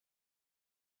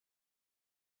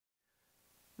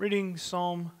Reading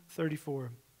Psalm 34.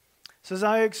 It says,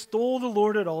 I extol the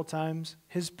Lord at all times.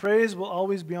 His praise will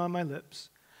always be on my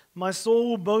lips. My soul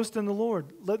will boast in the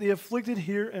Lord. Let the afflicted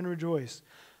hear and rejoice.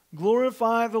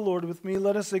 Glorify the Lord with me.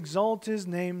 Let us exalt his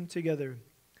name together.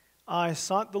 I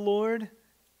sought the Lord,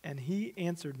 and he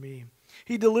answered me.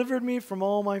 He delivered me from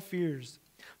all my fears.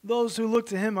 Those who look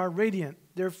to him are radiant.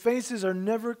 Their faces are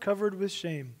never covered with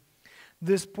shame.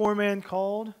 This poor man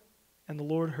called, and the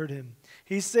Lord heard him.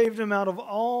 He saved him out of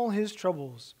all his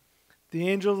troubles. The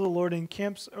angel of the Lord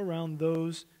encamps around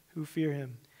those who fear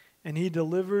him, and he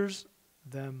delivers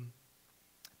them.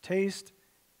 Taste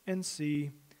and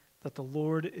see that the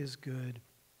Lord is good.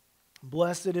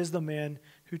 Blessed is the man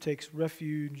who takes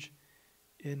refuge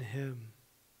in him.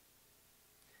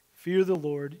 Fear the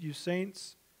Lord, you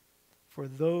saints, for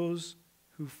those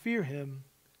who fear him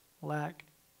lack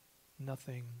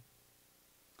nothing.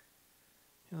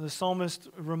 The psalmist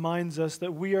reminds us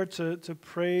that we are to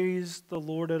praise the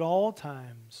Lord at all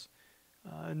times.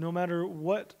 No matter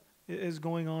what is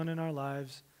going on in our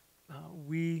lives,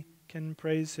 we can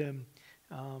praise him.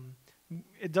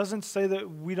 It doesn't say that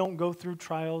we don't go through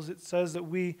trials. It says that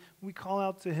we call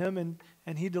out to him and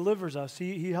he delivers us.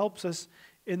 He helps us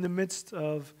in the midst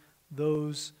of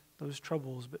those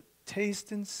troubles. But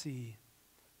taste and see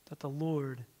that the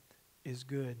Lord is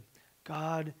good.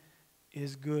 God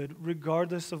is good,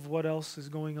 regardless of what else is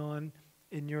going on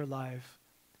in your life.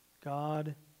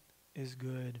 God is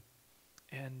good.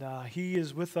 And he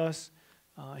is with us.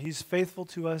 He's faithful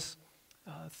to us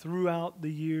throughout the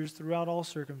years, throughout all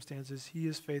circumstances. He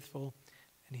is faithful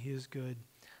and he is good.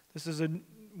 This is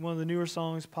one of the newer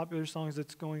songs, popular songs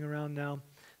that's going around now.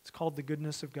 It's called The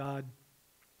Goodness of God.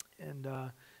 And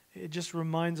it just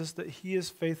reminds us that he is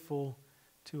faithful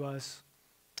to us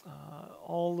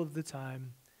all of the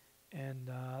time. And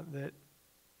that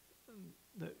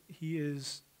he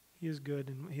is good,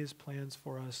 and his plans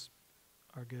for us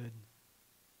are good.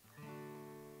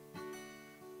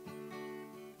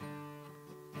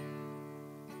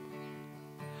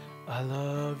 I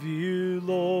love you,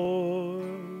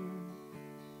 Lord.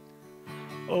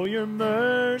 Oh, your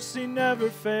mercy never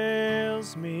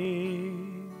fails me.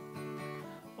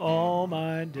 All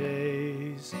my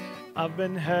days I've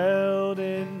been held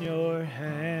in your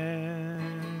hands.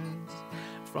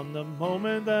 From the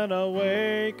moment that I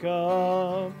wake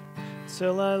up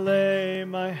till I lay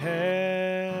my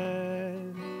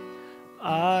head,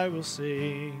 I will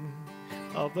sing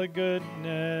of the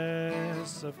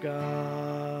goodness of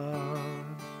God.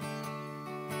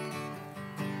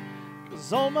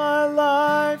 'Cause all my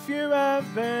life you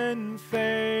have been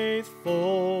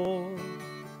faithful.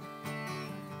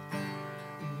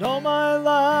 And all my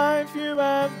life you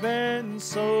have been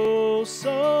so,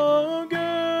 so good.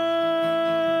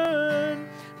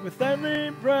 With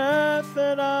every breath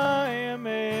that I am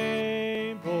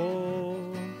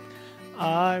able,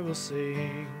 I will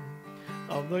sing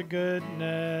of the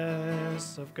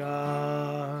goodness of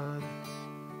God.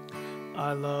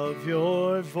 I love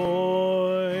your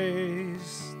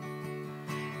voice.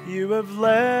 You have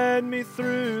led me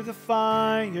through the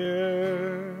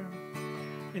fire.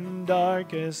 In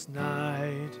darkest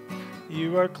night,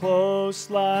 you are close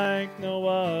like no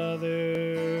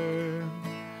other.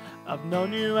 I've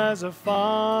known you as a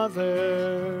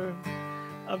father.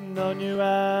 I've known you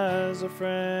as a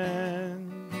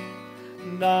friend.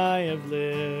 And I have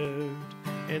lived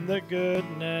in the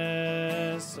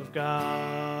goodness of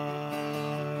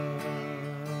God.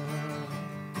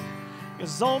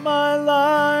 'Cause all my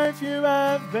life you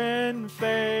have been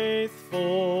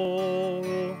faithful.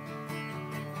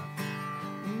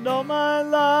 And all my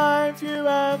life you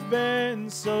have been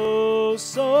so,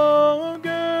 so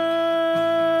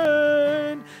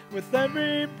good. With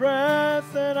every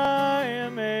breath that I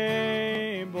am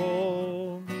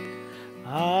able,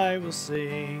 I will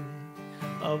sing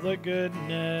of the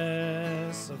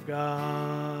goodness of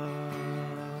God.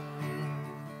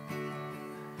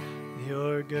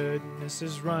 Your goodness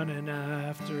is running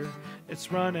after,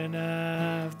 it's running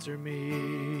after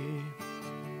me.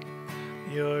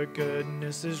 Your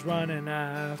goodness is running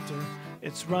after,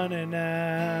 it's running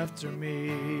after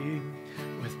me.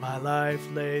 With my life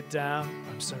laid down,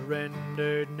 I'm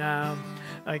surrendered now.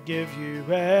 I give you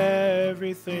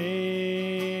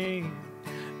everything.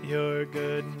 Your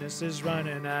goodness is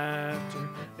running after,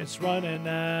 it's running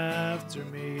after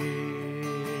me.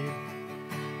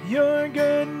 Your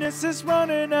goodness is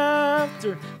running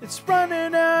after, it's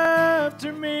running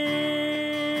after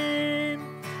me.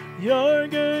 Your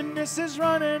goodness is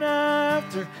running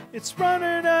after, it's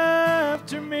running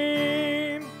after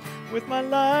me. With my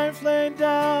life laid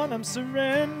down, I'm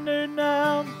surrendered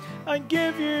now. I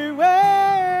give you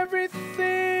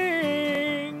everything.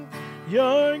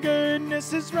 Your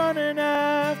goodness is running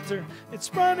after,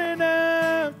 it's running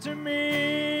after me.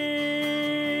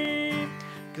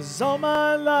 'Cause all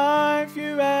my life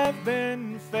you have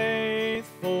been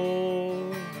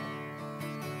faithful.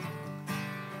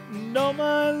 And all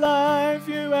my life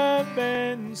you have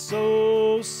been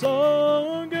so,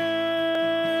 so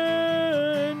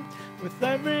good. With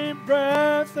every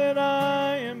breath that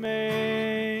I am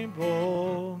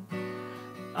able,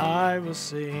 I will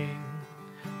sing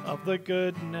of the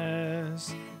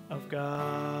goodness of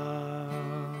God.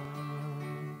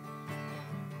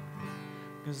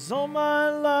 'Cause all my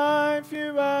life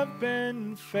you have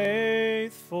been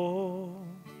faithful.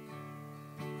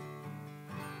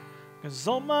 'Cause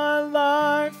all my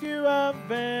life you have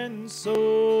been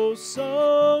so,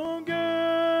 so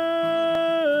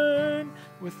good.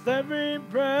 With every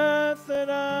breath that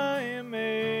I am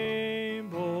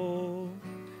able,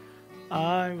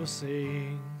 I will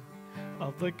sing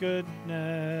of the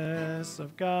goodness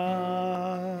of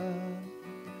God.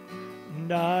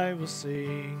 And I will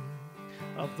sing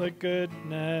of the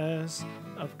goodness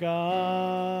of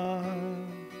God.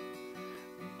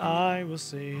 I will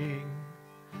sing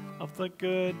of the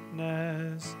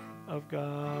goodness of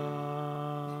God.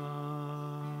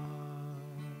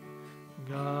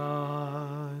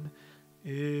 God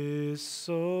is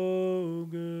so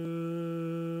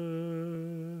good.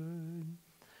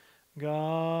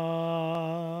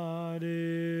 God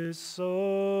is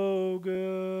so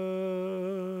good.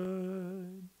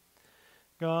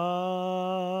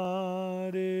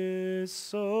 God is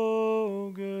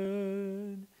so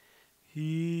good.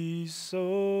 He's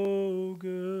so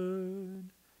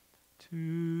good to